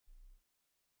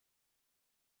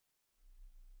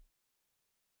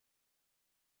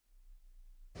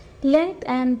length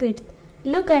and width.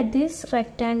 Look at these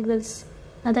rectangles.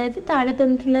 അതായത് താഴെ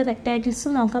തന്നിട്ടുള്ള റെക്ടാങ്കിൾസ്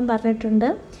നോക്കാൻ പറഞ്ഞിട്ടുണ്ട്.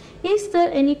 Is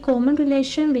there any common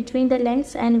relation between the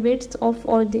lengths and widths of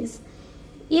all these?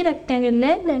 ഈ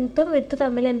റെക്ടാങ്കിളിലെ ലെങ്ത്തും വിഡ്ത്തും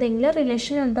തമ്മിൽ എന്തെങ്കിലും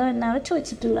റിലേഷൻ ഉണ്ടോ എന്നാണ്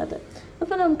ചോദിച്ചിട്ടുള്ളത്.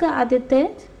 അപ്പോൾ നമുക്ക് ആദ്യത്തെ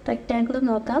റെക്ടാങ്കിൾ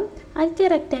നോക്കാം. ആദ്യത്തെ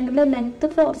റെക്ടാങ്കിളിലെ ലെങ്ത്ത്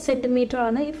 4 cm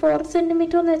ആണ്. ഈ 4 cm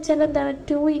എന്ന് വെച്ചാൽ എന്താണ്?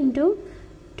 2 ×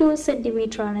 2 cm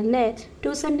ആണല്ലേ.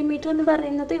 2 cm എന്ന്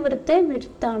പറയുന്നത് ഇവിടുത്തെ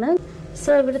വിഡ്ത്താണ്. സോ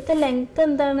ഇവിടുത്തെ ലെങ്ത്ത്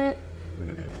എന്താണ്?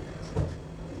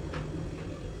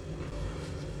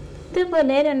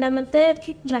 ഇതുപോലെ രണ്ടാമത്തെ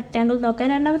റെക്ടാങ്കിൾ നോക്കാം.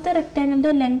 രണ്ടാമത്തെ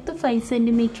റെക്ടാങ്കിളിൻ്റെ ലെങ്ത്ത് 5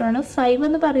 cm ആണ്. 5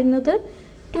 എന്ന് പറയുന്നത്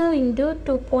 2 ×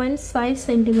 2.5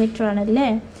 cm ആണല്ലേ.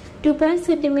 2.5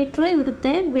 cm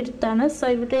ഇവിടുത്തെ വിഡ്ത്താണ്. സോ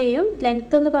ഇവിടെയും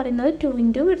ലെങ്ത്ത് എന്ന് പറയുന്നത് 2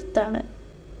 × വിഡ്ത്താണ്.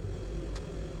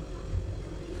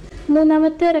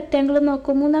 മൂന്നാമത്തെ റെക്ടാങ്കിൾ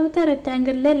നോക്കൂ. മൂന്നാമത്തെ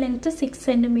റെക്ടാങ്കിളിലെ ലെങ്ത്ത് 6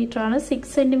 cm ആണ്. 6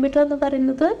 cm എന്ന്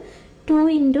പറയുന്നത് 2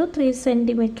 × 3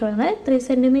 cm ആണ്. 3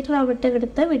 cm അവിടെ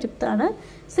ഇവിടുത്തെ വിഡ്ത്താണ്.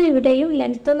 സോ ഇവിടെയും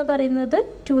ലെങ്ത്ത് എന്ന് പറയുന്നത്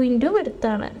 2 ×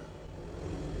 വിഡ്ത്താണ്.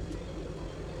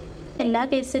 എല്ലാ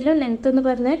കേസിലും ലെങ്ത്ത് എന്ന്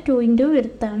പറയുന്നത് 2 ×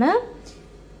 വിഡ്ത്താണ്.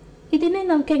 ഇതിനെ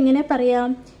നമുക്ക് എങ്ങനെ പറയാം?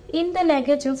 In the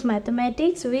language of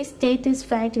mathematics V state this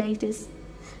fact like this.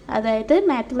 അതായത്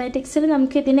മാത്തമാറ്റിക്സിൽ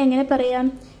നമുക്ക് ഇതിനെ എങ്ങനെ പറയാം?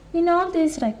 In all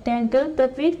these rectangles, the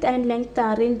width and length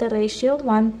are in the ratio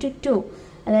 1:2.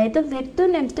 അതായത് വിഡ്ത്തും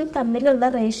ലെങ്ത്തും തമ്മിലുള്ള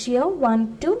റേഷ്യോ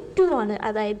 1:2 ആണ്.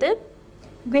 അതായത്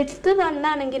വിഡ്ത്ത് 1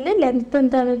 ആണെങ്കിൽ ലെങ്ത്ത്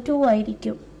എന്താണ്? 2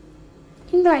 ആയിരിക്കും.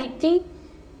 ഇൻ റൈറ്റിംഗ്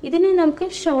ഇതിനെ നമുക്ക്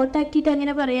ഷോർട്ട് ആക്കിയിട്ട്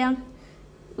എങ്ങനെ പറയാം?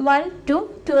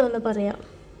 1:2 എന്ന് പറയാം.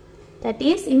 That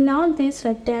is in all these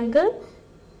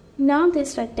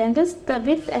rectangles, the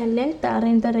width and length are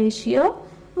in the ratio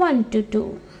 1:2.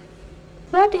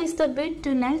 What is the width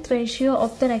to length ratio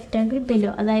of the rectangle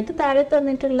below? അതായത് താഴെ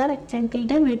തന്നിട്ടുള്ള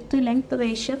റെക്ടാങ്കിളിൻ്റെ width to length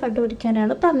ratio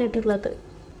കണ്ടുപിടിക്കാനാണ് പറഞ്ഞിട്ടുള്ളത്.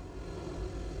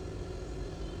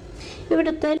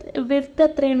 ഇവിടുത്തെ width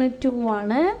എത്രയാണ്? 2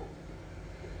 ആണ്.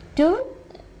 2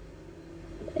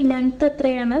 ലെങ്ത്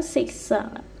എത്രയാണ്? 6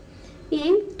 ആണ്. ഈ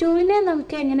 2നെ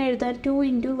നമുക്ക് എങ്ങനെ എഴുതാം? 2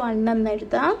 × 1 എന്ന്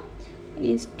എഴുതാം.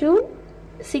 ഈസ് ടു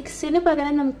 6ന്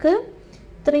പകരം നമുക്ക്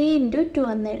 3 × 2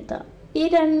 എന്ന് എഴുതാം. ഈ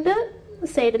രണ്ട്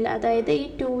സൈഡിൽ, അതായത് ഈ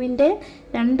 2ൻ്റെ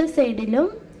രണ്ട്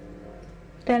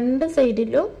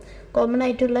സൈഡിലും കോമൺ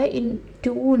ആയിട്ടുള്ള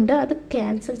 2 ഉണ്ട്. അത്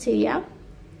ക്യാൻസൽ ചെയ്യാം.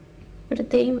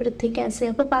 ഇവിടുത്തെയും ക്യാൻസൽ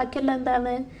ചെയ്യാം. അപ്പോൾ ബാക്കിയുള്ള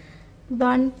എന്താണ്?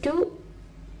 1 to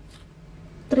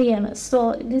 3 ആണ്. So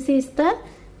this is the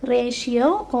ratio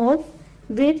of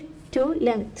width to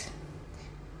length.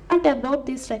 What about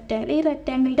this rectangle? ഈ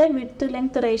റെക്ടാങ്കിളിൻ്റെ വിഡ്ത്ത് ടു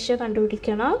ലെങ്ത് റേഷ്യോ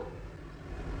കണ്ടുപിടിക്കണം.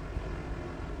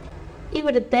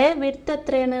 ഇവിടുത്തെ വിഡ്ത്ത്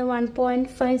എത്രയാണ്?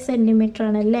 1.5 cm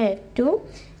ആണല്ലേ. ടു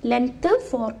ലെങ്ത്ത്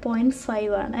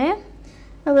 4.5 ആണ്.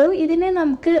 അപ്പോൾ ഇതിനെ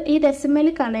നമുക്ക് ഈ ഡെസിമൽ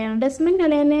കളയണം. ഡെസിമൽ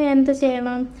കളയാൻ എന്ത്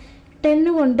ചെയ്യണം?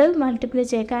 10 കൊണ്ട് മൾട്ടിപ്ലൈ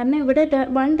ചെയ്യുക. കാരണം ഇവിടെ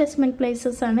 1 ഡെസിമൽ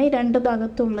പ്ലേസസ് ആണ് ഈ രണ്ട്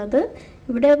ഭാഗത്തുള്ളത്.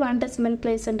 ഇവിടെ 1 ഡെസിമൽ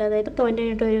പ്ലേസ് ഉണ്ട്. അതായത് പോയിന്റ്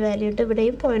കഴിഞ്ഞിട്ട് ഒരു വാല്യൂ ഉണ്ട്.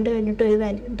 ഇവിടെയും പോയിന്റ് കഴിഞ്ഞിട്ട് ഒരു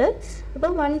വാല്യൂ ഉണ്ട്. അപ്പോൾ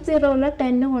 1 0 ഉള്ള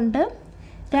 10 കൊണ്ട്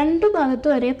രണ്ട്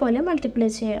ഭാഗത്തും ഒരേപോലെ മൾട്ടിപ്ലൈ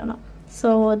ചെയ്യണം.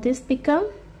 So this become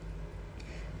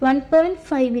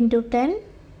 1.5 × 10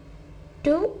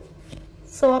 to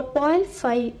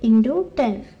 4.5 ×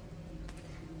 10.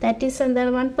 That is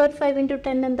എന്താണ്? 1.5 ×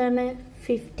 10 എന്താണ്?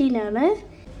 15 ആണ്.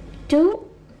 ടു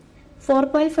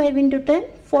 4.5 × 10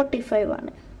 45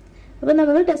 ആണ്. അപ്പോൾ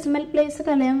നമ്മൾ ഡെസിമൽ പ്ലേസ്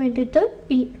കളയാൻ വേണ്ടിയിട്ട്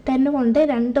ഈ 10 കൊണ്ട്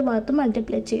രണ്ട് ഭാഗത്തും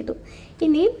മൾട്ടിപ്ലൈ ചെയ്തു.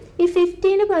 ഇനി ഈ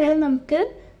 15ന് പകരം നമുക്ക്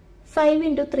 5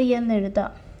 × 3 എന്ന്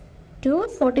എഴുതാം.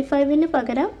 45ന്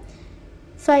പകരം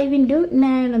 5 ×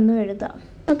 9 എന്നും എഴുതാം.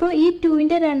 അപ്പോൾ ഈ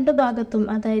 2ൻ്റെ രണ്ട് ഭാഗത്തും,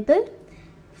 അതായത്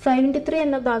 5 × 3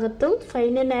 എന്ന ഭാഗത്തും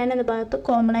 5 × 9 എന്ന ഭാഗത്തും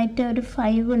കോമൺ ആയിട്ട് ഒരു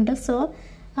 5 ഉണ്ട്. സോ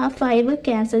ആ 5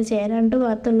 ക്യാൻസൽ ചെയ്യാം. രണ്ട്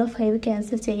ഭാഗത്തുള്ള 5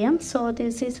 ക്യാൻസൽ ചെയ്യാം. സോ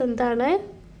ദിസ് ഈസ് എന്താണ്?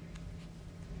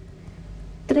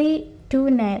 3 to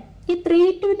 9. ഈ 3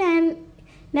 to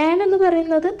 9 എന്ന്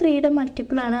പറയുന്നത് 3യുടെ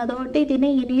മൾട്ടിപ്പിൾ ആണ്. അതുകൊണ്ട് ഇതിനെ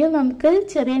ഇനിയും നമുക്ക്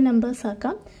ചെറിയ നമ്പേഴ്സ്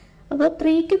ആക്കാം. അപ്പോൾ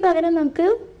 3ക്ക് പകരം നമുക്ക്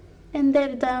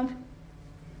എന്തെഴുതാം?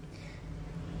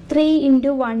 3 ×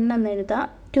 1 എന്ന് എഴുതാം.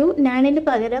 9ന്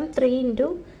പകരം 3 ×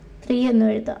 3 എന്ന്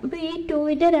എഴുതാം. അപ്പോൾ ഈ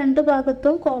 2ൻ്റെ രണ്ട്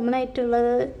ഭാഗത്തും കോമൺ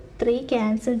ആയിട്ടുള്ളത് 3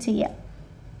 ക്യാൻസൽ ചെയ്യാം.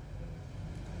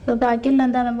 അപ്പോൾ ബാക്കിയുള്ള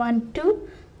എന്താണ്? 1 to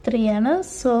 3 ആണ്.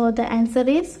 So the answer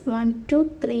is 1 to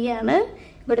 3 ആണ്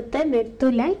ഇവിടുത്തെ വിഡ്ത്ത് ടു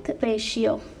ലെങ്ത്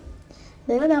റേഷ്യോ.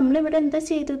 അതായത് നമ്മളിവിടെ എന്താ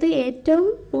ചെയ്തത്? ഏറ്റവും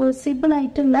പോസിബിൾ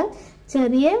ആയിട്ടുള്ള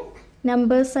ചെറിയ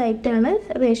നമ്പേഴ്സ് ആയിട്ടാണ്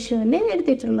റേഷ്യോനെ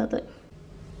എഴുതിയിട്ടുള്ളത്.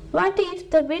 What if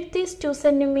the width is 2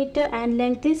 cm and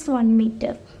length is 1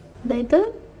 meter? അതായത്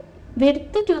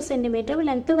വിഡ്ത്ത് 2 cm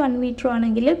ലെങ്ത് 1 meter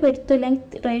ആണെങ്കിൽ വിഡ്ത്ത് ടു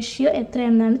ലെങ്ത് റേഷ്യോ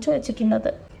എത്രയാണെന്നാണ്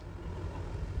ചോദിച്ചിട്ടുള്ളത്.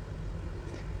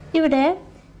 ഇവിടെ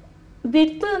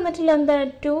വിഡ്ത്ത് തന്നിട്ടുള്ള എന്താ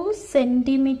 2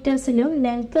 സെൻറ്റിമീറ്റേഴ്സിലും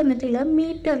ലെങ്ത്ത് തന്നിട്ടുള്ള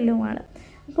മീറ്ററിലുമാണ്.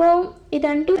 അപ്പോൾ ഈ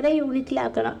രണ്ടും ഒരേ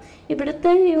യൂണിറ്റിലാക്കണം.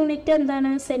 ഇവിടുത്തെ യൂണിറ്റ്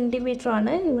എന്താണ് സെൻറ്റിമീറ്റർ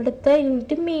ആണ്, ഇവിടുത്തെ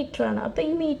യൂണിറ്റ് മീറ്റർ ആണ്. അപ്പോൾ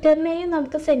ഈ മീറ്ററിനെയും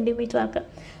നമുക്ക് സെൻറ്റിമീറ്റർ ആക്കാം.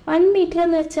 1 മീറ്റർ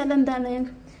എന്ന് വെച്ചാൽ എന്താണ്,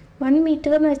 1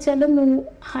 മീറ്റർ എന്ന് വെച്ചാൽ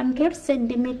 100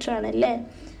 സെൻറ്റിമീറ്റർ ആണല്ലേ,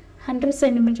 100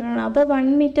 സെൻറ്റിമീറ്റർ ആണ്. അപ്പോൾ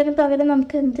 1 മീറ്ററിന് പകരം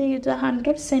നമുക്ക് എന്ത് എഴുതാം,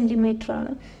 100 സെൻറ്റിമീറ്റർ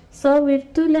ആണ്. So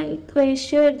width to length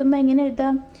ratio എഴുതുമ്പോൾ എങ്ങനെ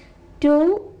എഴുതാം, 2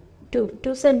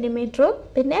 സെൻറ്റിമീറ്ററും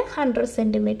പിന്നെ 100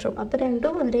 സെൻറ്റിമീറ്ററും. അപ്പോൾ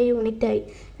രണ്ടും ഒരേ യൂണിറ്റായി,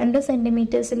 2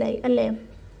 സെൻറ്റിമീറ്റേഴ്സിലായി അല്ലേ.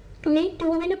 ഇനി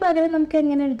 2വിന് പകരം നമുക്ക്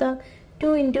എങ്ങനെ എഴുതാം,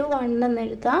 2 × 1 എന്ന്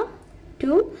എഴുതാം.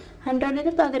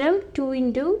 200ന് പകരം 2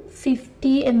 ×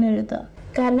 50 എന്ന് എഴുതാം.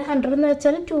 കാരണം 100 എന്ന്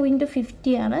വെച്ചാൽ 2 ×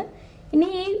 50 ആണ്. ഇനി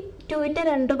ഈ 2ൻ്റെ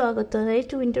രണ്ട് ഭാഗത്ത്, അതായത്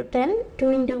 2 × 10,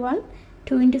 2 × 1,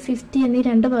 2 × 50 എന്നീ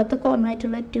രണ്ട് ഭാഗത്ത് കോമൺ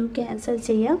ആയിട്ടുള്ള 2 ക്യാൻസൽ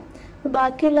ചെയ്യാം.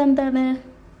 ബാക്കിയുള്ള എന്താണ്,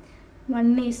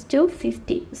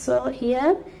 1:50. So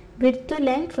here width to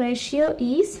length ratio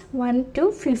is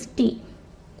 1:50.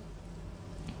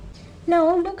 Now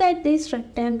look at this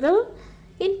rectangle.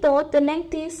 In both the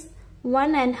length is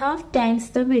 1.5 times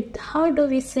the width. How do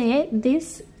we say this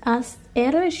as a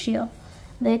ratio?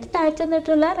 അതായത് താഴെ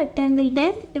തന്നിട്ടുള്ള റെക്റ്റാങ്കിളിൻ്റെ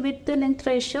വിഡ്ത്ത് ടു ലെങ്ത്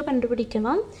റേഷ്യോ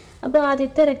കണ്ടുപിടിക്കണം. അപ്പോൾ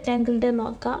ആദ്യത്തെ റെക്റ്റാങ്കിളിൻ്റെ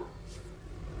നോക്കാം.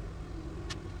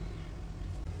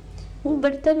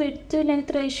 ഇവിടുത്തെ width to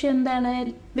length ratio എന്താണ്,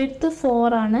 width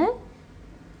 4 ആണ്,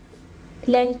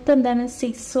 ലെങ്ത്ത് എന്താണ്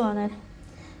 6 ആണ്.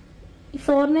 ഈ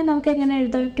 4നെ നമുക്ക് എങ്ങനെ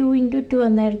എഴുതാം, 2 × 2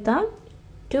 എന്ന് എഴുതാം.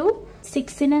 2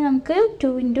 6നെ നമുക്ക്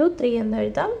 2 × 3 എന്ന്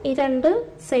എഴുതാം. ഈ രണ്ട്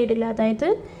സൈഡിൽ, അതായത്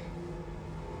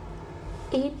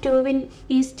ഈ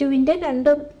 2ൻ്റെ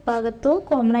രണ്ട് ഭാഗത്തും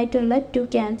കോമൺ ആയിട്ടുള്ള 2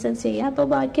 ക്യാൻസൽ ചെയ്യാം. അപ്പോൾ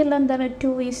ബാക്കിയുള്ള എന്താണ്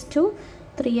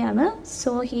 2:3 ആണ്.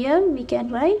 So here we can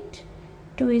write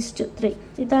 2:3.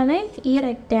 ഇതാണ് ഈ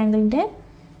റെക്റ്റാങ്കിളിൻ്റെ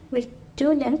വിഡ്ത്ത് ടു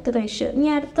ലെങ്ത് റേഷ്യോ. ഇനി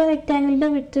അടുത്ത റെക്റ്റാങ്കിളിൻ്റെ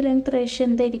വിഡ്ത്ത് ടു ലെങ്ത് റേഷ്യോ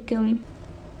എന്തായിരിക്കും,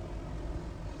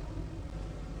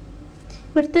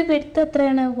 ഇവിടുത്തെ വിഡ്ത്ത്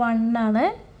എത്രയാണ്, 1 ആണ്,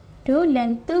 ടു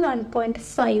ലെങ്ത്ത്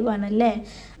 1.5 ആണല്ലേ.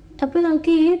 അപ്പോൾ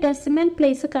നമുക്ക് ഈ ഡെസിമൽ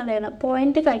പ്ലേസ് കളയണം,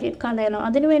 പോയിന്റ് കളയണം.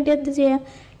 അതിന് വേണ്ടി എന്ത് ചെയ്യാം,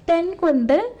 10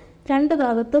 കൊണ്ട് രണ്ട്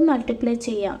ഭാഗത്തും മൾട്ടിപ്ലൈ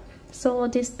ചെയ്യാം. So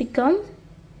this become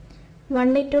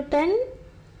 1 × 10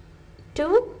 to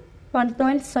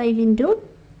 1.5 ×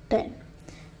 10.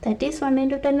 That is 1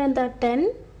 × 10 എന്താ 10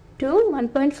 to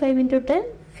 1.5 × 10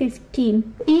 15.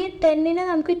 ഈ 10നെ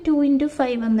നമുക്ക് 2 ×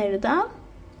 5 എന്ന് എഴുതാം.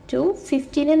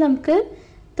 15നെ നമുക്ക്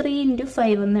 3 ×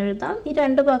 5 എന്ന് എഴുതാം. ഈ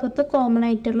രണ്ട് ഭാഗത്ത് കോമൺ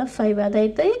ആയിട്ടുള്ള 5,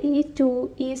 അതായത് ഈ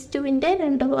 2ൻ്റെ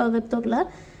രണ്ട് ഭാഗത്തുള്ള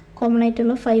കോമൺ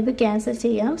ആയിട്ടുള്ള 5 ക്യാൻസൽ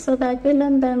ചെയ്യാം. സോ ബാക്കിയുള്ള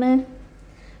എന്താണ്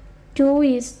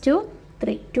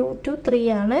 2:3. 2 to 3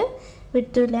 ആണ്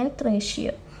width to length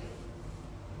ratio.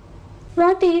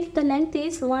 What if the length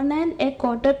is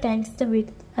 1.25 times the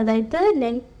width? അതായത്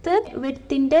ലെങ്ത്ത്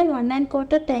വിഡ്ത്തിൻ്റെ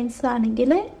 1.25 times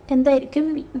ആണെങ്കിൽ എന്തായിരിക്കും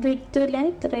വിഡ്ത്ത് ടു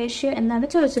ലെങ്ത് റേഷ്യോ എന്നാണ്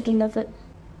ചോദിച്ചിട്ടുള്ളത്.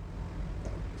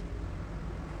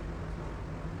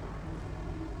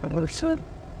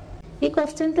 ഈ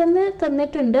ക്വസ്റ്റ്യൻ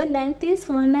തന്നിട്ടുണ്ട് length is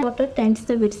 1.25 times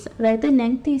the width. അതായത്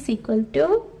ലെങ്ത് ഈസ് ഈക്വൽ ടു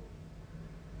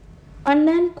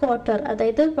 1.25,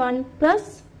 അതായത് 1 +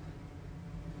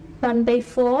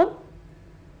 1/4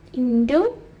 ഇൻറ്റു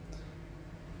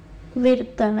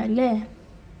വിഡ്ത്ത് ആണ് അല്ലേ.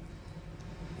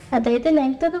 അതായത്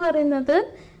ലെങ്ത് എന്ന് പറയുന്നത്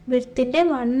വിഡ്ത്തിൻ്റെ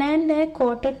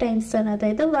 1.25 times ആണ്,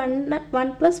 അതായത് 1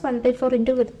 + 1/4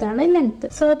 ഇൻറ്റു വിഡ്ത്ത് ആണ് length.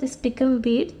 So this become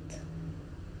width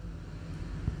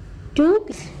to,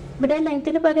 ഇവിടെ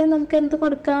ലെങ്ത്തിന് പകരം നമുക്ക് എന്ത്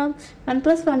കൊടുക്കാം, 1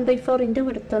 + 1/4 ഇൻറ്റു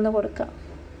വിഡ്ത്ത് എന്ന് കൊടുക്കാം.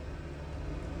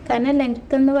 കാരണം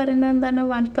ലെങ്ത് എന്ന് പറയുന്നത് എന്താണ്,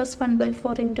 1 +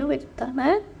 1/4 ഇൻറ്റു വിഡ്ത്ത് ആണ്.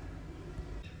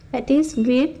 ദാറ്റ് ഈസ്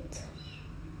വിഡ്ത്ത്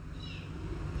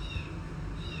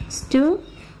ടു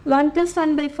 1 +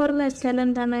 1/4 എന്ന് വെച്ചാൽ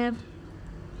എന്താണ്,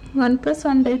 1 +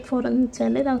 1/4 എന്ന്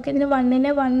വെച്ചാൽ നമുക്ക് ഇതിന്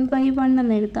 1നെ 1/1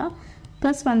 എന്ന് എഴുതാം,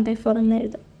 + 1/4 എന്ന്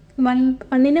എഴുതാം.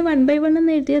 1നെ 1/1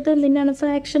 എന്ന് എഴുതിയത് എന്തിനാണ്,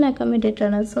 ഫ്രാക്ഷൻ ആക്കാൻ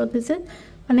വേണ്ടിയിട്ടാണ്. So this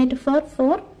 1 × 4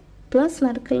 4 plus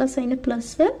നടക്കുള്ള sign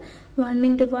plus 1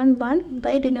 × 1 1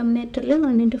 by ഡിനോമിനേറ്ററിൽ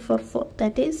 1 × 4 4.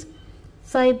 ദാറ്റ് ഈസ്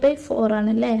 5/4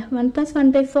 ആണല്ലേ. 1 +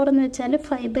 1/4 എന്ന് വെച്ചാൽ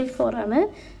 5/4 ആണ്.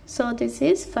 So this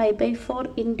is 5/4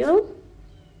 into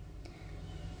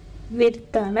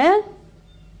width ആണ്.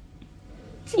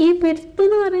 ഈ വിഡ്ത്ത്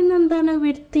എന്ന് പറയുന്നത് എന്താണ്,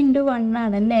 വിഡ്ത്ത് ഇൻറ്റു 1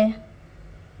 ആണല്ലേ.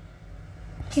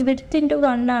 വിഡ്ത്ത് ഇൻറ്റു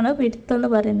 1 ആണ് വിഡ്ത്ത് എന്ന്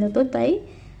പറയുന്നത്, ബൈ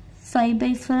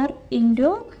 5/4 ഇൻറ്റു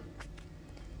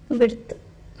വിഡ്ത്ത്.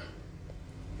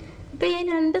 അപ്പോൾ ഈ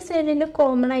രണ്ട് സൈഡിൽ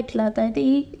കോമൺ ആയിട്ടുള്ള, അതായത്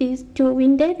ഈ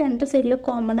 2ൻ്റെ രണ്ട് സൈഡിൽ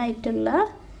കോമൺ ആയിട്ടുള്ള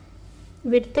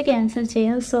വിഡ്ത്ത് ക്യാൻസൽ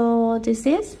ചെയ്യാം. So this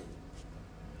is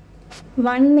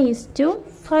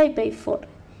 1:5/4.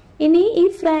 ഇനി ഈ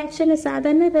ഫ്രാക്ഷന്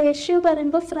സാധാരണ റേഷ്യോ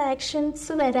പറയുമ്പോൾ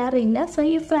ഫ്രാക്ഷൻസ് വരാറില്ല. സോ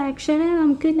ഈ ഫ്രാക്ഷനെ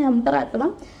നമുക്ക് നമ്പർ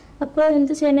ആക്കണം. അപ്പോൾ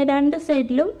എന്ത് ചെയ്യണം, രണ്ട്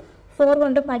സൈഡിലും 4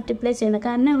 കൊണ്ട് മൾട്ടിപ്ലൈ ചെയ്യണം.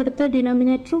 കാരണം ഇവിടുത്തെ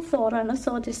ഡിനോമിനേറ്റർ 4 ആണ്.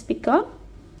 സോ ദിസ് ബിക്കം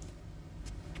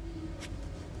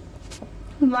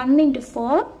 1 into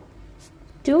 4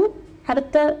 2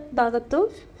 അടുത്ത ഭാഗത്തും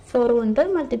 4 കൊണ്ട്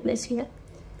മൾട്ടിപ്ലൈ ചെയ്യുക.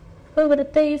 അപ്പോൾ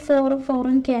ഇവിടുത്തെ ഈ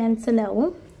 4 ക്യാൻസൽ ആവും,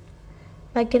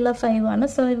 ബാക്കിയുള്ള 5 ആണ്.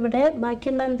 സോ ഇവിടെ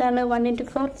ബാക്കിയുള്ള എന്താണ്, 1 into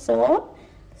 4 4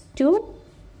 2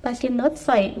 ബാക്കിയുള്ള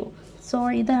 5. സോ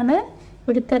ഇതാണ്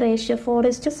ഇവിടുത്തെ റേഷ്യോ.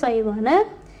 4:5 ആണ്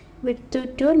width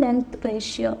to length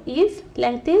ratio if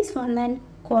length is 1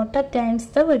 1/4 times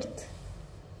the width.